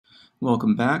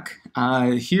Welcome back.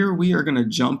 Here we are going to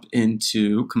jump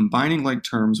into combining like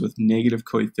terms with negative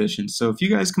coefficients. So if you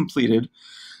guys completed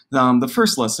the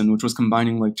first lesson, which was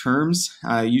combining like terms,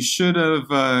 you should have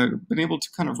been able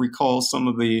to kind of recall some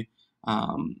of the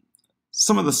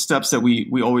steps that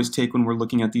we always take when we're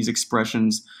looking at these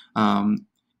expressions.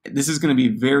 This is going to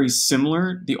be very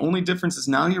similar. The only difference is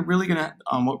now you're really going to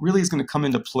what really is going to come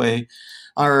into play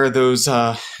are those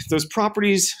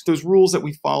properties, those rules that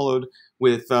we followed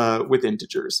with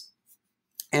integers.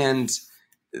 And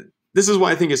this is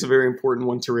why I think it's a very important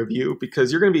one to review,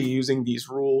 because you're going to be using these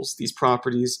rules, these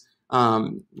properties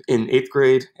in 8th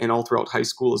grade and all throughout high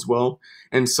school as well.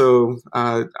 And so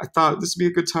I thought this would be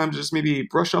a good time to just maybe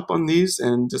brush up on these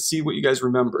and to see what you guys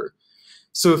remember.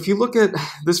 So if you look at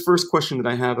this first question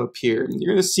that I have up here,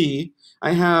 you're going to see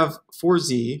I have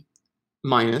 4z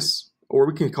minus, or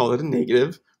we can call it a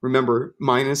negative. Remember,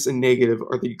 minus and negative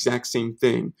are the exact same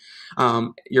thing.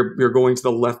 You're going to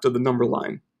the left of the number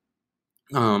line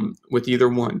with either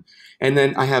one. And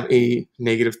then I have a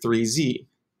negative 3z.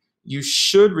 You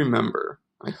should remember,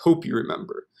 I hope you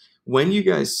remember, when you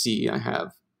guys see I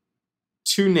have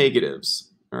two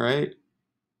negatives, all right?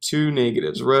 Two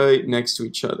negatives right next to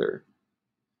each other.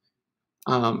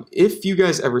 If you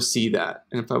guys ever see that,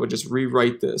 and if I would just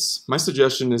rewrite this, my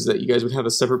suggestion is that you guys would have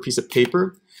a separate piece of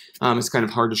paper. It's kind of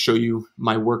hard to show you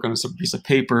my work on a separate piece of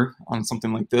paper on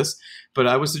something like this, but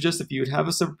I would suggest if you would have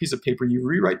a separate piece of paper, you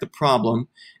rewrite the problem,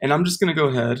 and I'm just going to go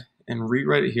ahead and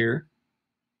rewrite it here.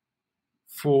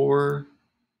 4z,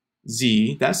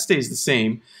 that stays the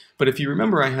same, but if you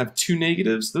remember I have two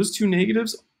negatives, those two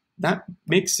negatives, that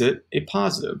makes it a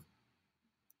positive,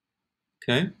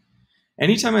 okay?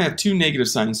 Anytime I have two negative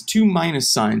signs, two minus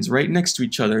signs right next to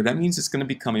each other, that means it's going to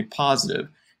become a positive,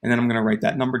 and then I'm going to write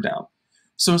that number down.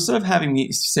 So instead of having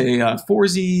me say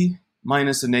 4z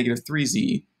minus a negative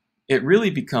 3z, it really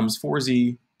becomes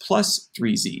 4z plus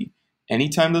 3z.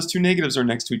 Anytime those two negatives are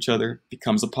next to each other, it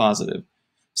becomes a positive.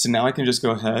 So now I can just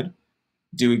go ahead,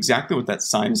 do exactly what that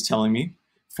sign is telling me.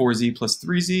 4z plus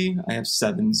 3z, I have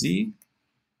 7z.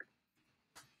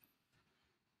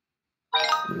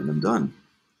 And I'm done.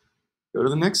 Go to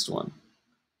the next one.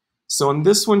 So on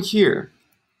this one here,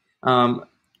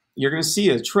 you're going to see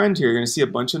a trend here. You're going to see a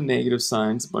bunch of negative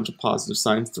signs, a bunch of positive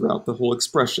signs throughout the whole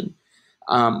expression.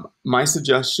 My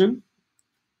suggestion,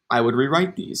 I would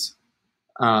rewrite these.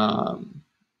 I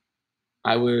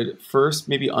would first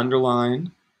maybe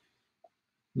underline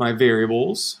my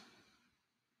variables.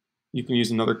 You can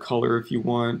use another color if you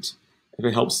want. If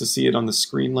it helps to see it on the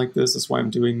screen like this, that's why I'm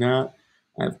doing that.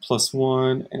 I have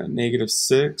 +1 and a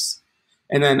 -6.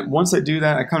 And then once I do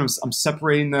that, I'm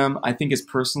separating them. I think it's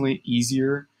personally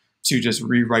easier to just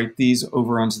rewrite these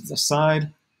over onto the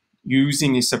side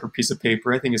using a separate piece of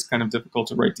paper. I think it's kind of difficult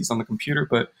to write these on the computer,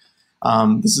 but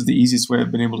this is the easiest way I've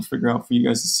been able to figure out for you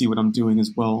guys to see what I'm doing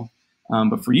as well.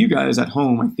 But for you guys at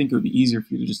home, I think it would be easier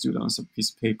for you to just do it on a separate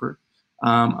piece of paper.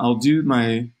 I'll do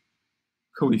my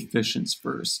coefficients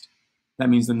first. That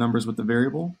means the numbers with the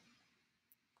variable.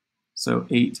 So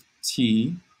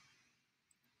 8t.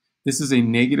 This is a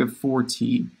negative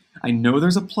 4t. I know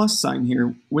there's a plus sign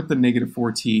here with the negative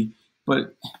 4t,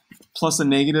 but plus a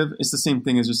negative is the same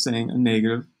thing as just saying a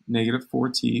negative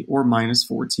 4t or minus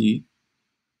 4t.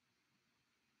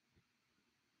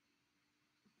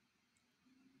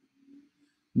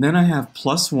 And then I have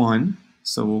 +1,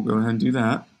 so we'll go ahead and do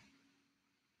that.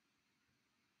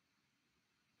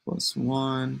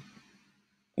 +1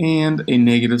 and a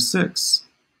 -6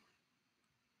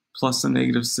 plus a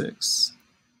 -6.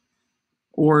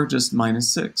 Or just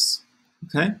 -6,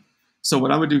 okay? So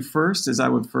what I would do first is I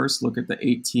would first look at the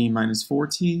 8t minus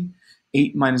 4t.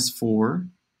 8 minus 4,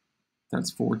 that's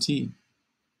 4t.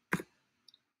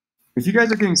 If you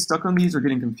guys are getting stuck on these or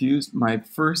getting confused, my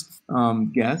first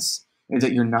guess is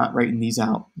that you're not writing these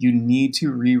out. You need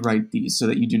to rewrite these so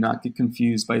that you do not get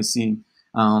confused by seeing,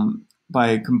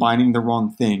 by combining the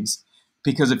wrong things.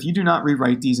 Because if you do not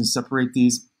rewrite these and separate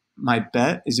these, my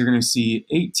bet is you're going to see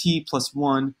 8t plus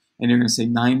 1, and you're going to say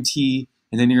 9t,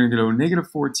 and then you're going to go to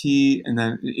 -4t, and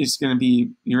then it's going to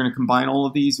be, you're going to combine all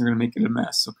of these, and you're going to make it a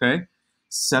mess, okay?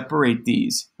 Separate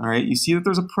these, all right? You see that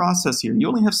there's a process here. You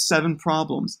only have 7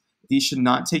 problems. These should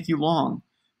not take you long,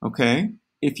 okay?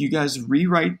 If you guys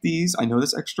rewrite these, I know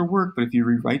that's extra work, but if you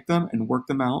rewrite them and work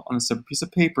them out on a separate piece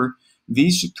of paper,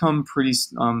 these should come pretty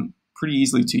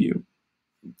easily to you,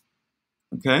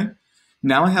 okay?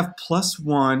 Now I have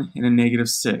 +1 and a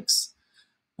 -6,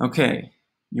 okay?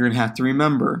 You're going to have to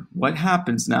remember what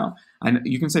happens now.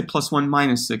 You can say +1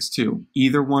 -6 too.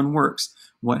 Either one works.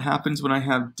 What happens when I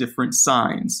have different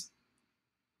signs?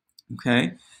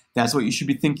 Okay, That's what you should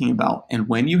be thinking about. And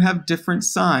when you have different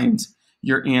signs,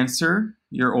 your answer,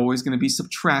 you're always going to be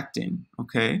subtracting,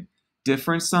 okay?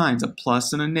 Different signs, a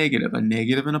plus and a negative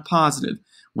and a positive.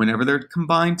 Whenever they're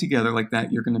combined together like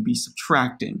that, you're going to be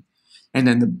subtracting. And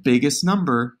then the biggest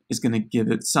number is going to give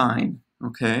its sign,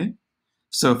 okay?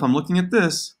 So if I'm looking at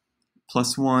this,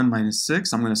 plus 1 minus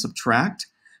 6, I'm going to subtract.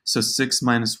 So 6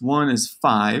 minus 1 is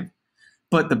 5.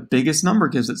 But the biggest number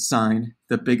gives its sign.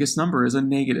 The biggest number is a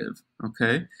negative,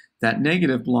 okay? That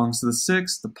negative belongs to the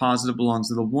 6. The positive belongs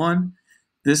to the 1.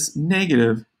 This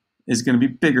negative is going to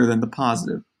be bigger than the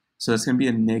positive. So that's going to be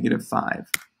a negative 5.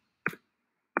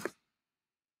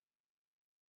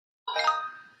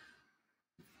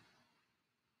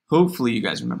 Hopefully you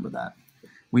guys remember that.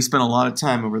 We spent a lot of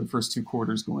time over the first 2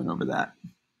 quarters going over that.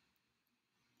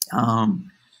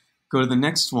 Go to the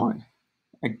next one.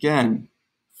 Again,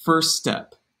 first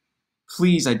step.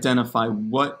 Please identify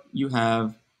what you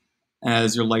have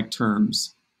as your like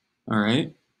terms. All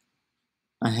right?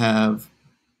 I have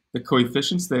the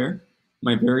coefficients there,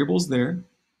 my variables there,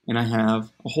 and I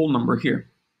have a whole number here.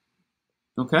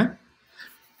 Okay?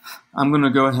 I'm going to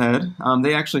go ahead.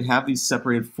 They actually have these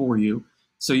separated for you.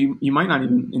 So you might not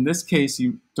even, in this case,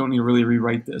 you don't need to really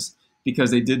rewrite this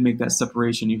because they did make that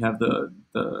separation. You have the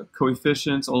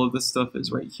coefficients, all of this stuff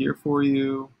is right here for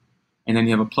you. And then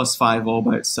you have a plus 5 all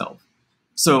by itself.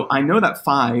 So I know that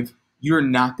 5, you're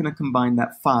not going to combine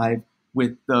that 5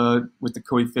 with the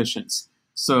coefficients.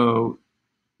 So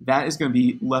that is going to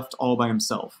be left all by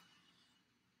himself.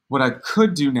 What I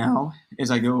could do now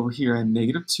is I go over here and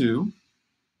negative 2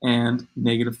 and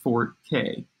negative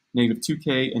 4k. Negative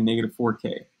 2k and negative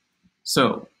 4k.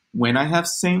 So when I have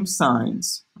same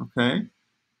signs, okay?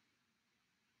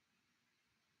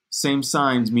 Same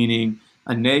signs meaning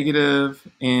a negative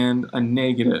and a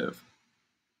negative,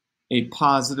 a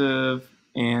positive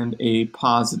and a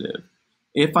positive.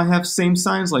 If I have same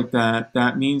signs like that,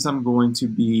 that means I'm going to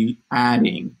be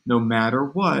adding. No matter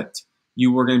what,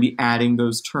 you are going to be adding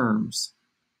those terms.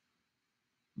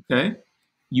 Okay?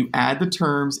 You add the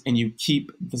terms and you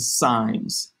keep the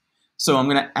signs. So I'm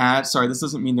going to add, sorry, this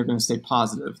doesn't mean they're going to stay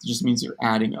positive. It just means you're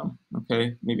adding them,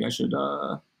 okay? Maybe I should,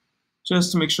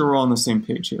 just to make sure we're all on the same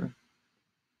page here.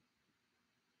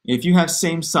 If you have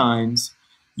same signs,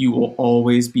 you will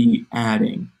always be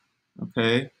adding,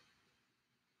 okay?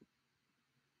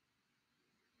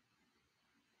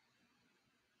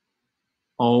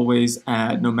 Always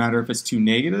add, no matter if it's 2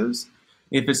 negatives,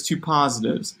 if it's 2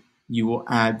 positives, you will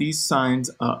add these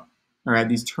signs up, or add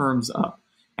these terms up.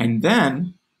 And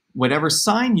then, whatever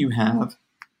sign you have,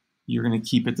 you're going to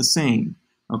keep it the same.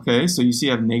 Okay, so you see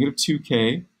I have negative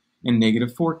 2k and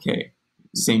negative 4k.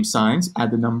 Same signs,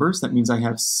 add the numbers. That means I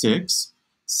have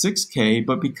 6k,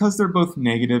 but because they're both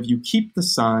negative, you keep the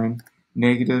sign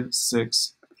negative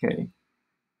 6k.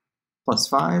 Plus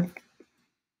 5.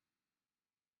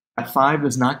 That 5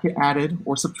 does not get added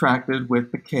or subtracted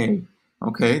with the k.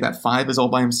 Okay, that 5 is all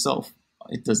by himself.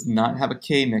 It does not have a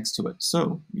k next to it,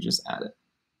 so you just add it.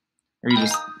 Or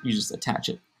you just attach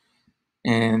it.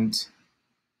 And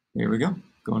there we go.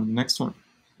 Go on to the next one.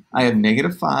 I have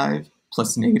negative 5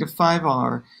 plus negative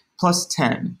 5r plus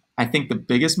 10. I think the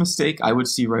biggest mistake I would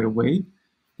see right away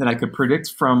that I could predict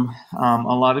from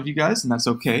a lot of you guys, and that's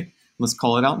okay. Let's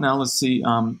call it out now. Let's see,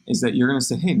 is that you're going to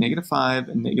say, hey, negative 5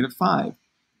 and negative 5.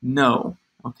 No,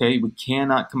 okay, we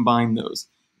cannot combine those.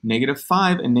 Negative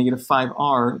 5 and negative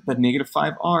 5r, the negative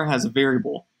 5r has a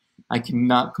variable. I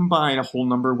cannot combine a whole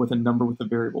number with a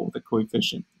variable, with a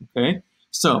coefficient, okay?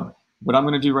 So what I'm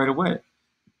going to do right away,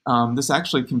 this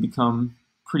actually can become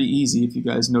pretty easy if you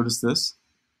guys notice this.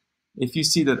 If you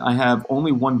see that I have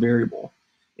only one variable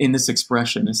in this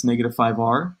expression, it's negative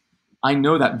 5r, I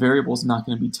know that variable is not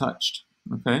going to be touched,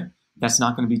 okay? That's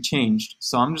not going to be changed.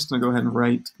 So I'm just going to go ahead and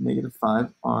write negative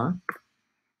 5r.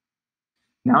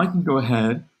 Now I can go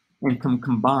ahead and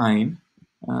combine,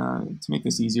 to make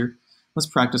this easier, let's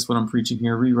practice what I'm preaching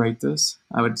here, rewrite this.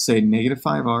 I would say negative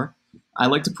 5r. I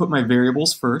like to put my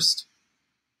variables first.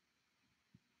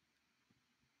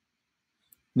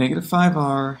 Negative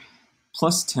 5r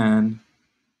plus 10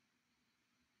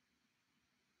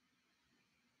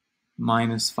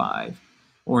 minus 5,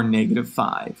 or negative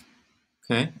 5.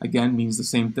 Okay, again, means the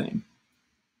same thing.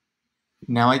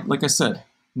 Now, like I said,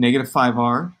 negative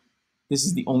 5r, this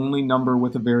is the only number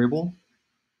with a variable.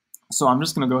 So I'm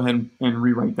just going to go ahead and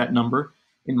rewrite that number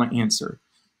in my answer.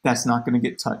 That's not going to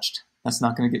get touched. That's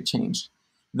not going to get changed.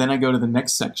 Then I go to the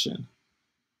next section.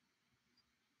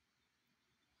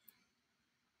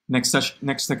 Next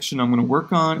section I'm going to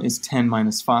work on is 10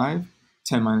 minus 5.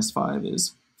 10 minus 5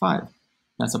 is 5.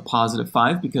 That's a positive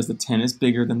 5 because the 10 is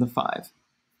bigger than the 5.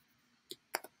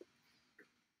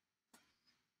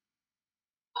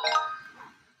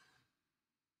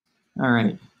 All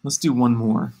right, let's do one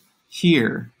more.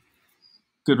 Here,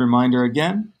 good reminder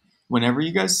again, whenever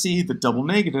you guys see the double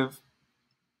negative,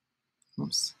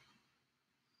 oops,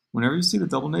 whenever you see the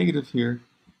double negative here,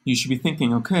 you should be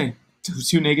thinking, okay,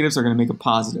 two negatives are going to make a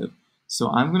positive. So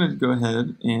I'm going to go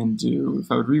ahead and do,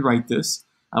 if I would rewrite this,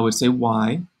 I would say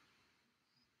y,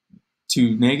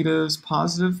 2 negatives,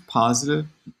 positive, positive,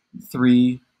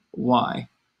 3y.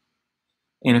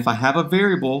 And if I have a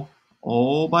variable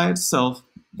all by itself,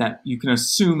 that you can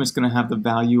assume it's going to have the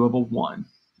value of a 1.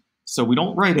 So we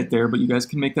don't write it there, but you guys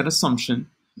can make that assumption.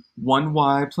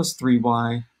 1y plus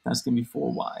 3y, that's going to be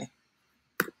 4y.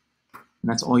 And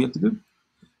that's all you have to do.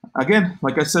 Again,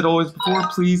 like I said always before,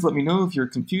 please let me know if you're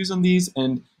confused on these.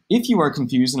 And if you are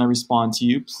confused and I respond to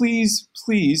you, please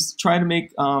try to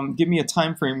make give me a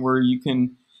time frame where you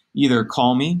can either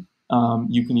call me,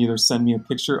 you can either send me a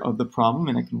picture of the problem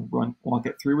and I can walk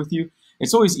it through with you.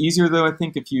 It's always easier though, I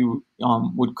think, if you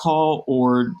would call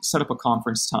or set up a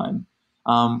conference time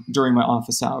during my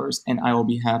office hours, and I will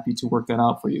be happy to work that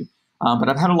out for you. But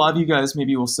I've had a lot of you guys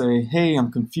maybe will say, hey,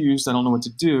 I'm confused, I don't know what to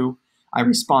do. I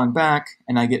respond back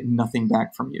and I get nothing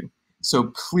back from you.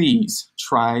 So please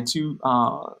try to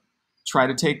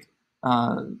take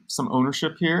some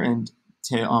ownership here and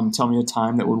tell me a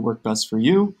time that would work best for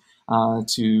you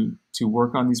to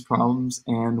work on these problems,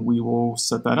 and we will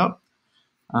set that up.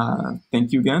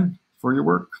 Thank you again for your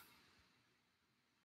work.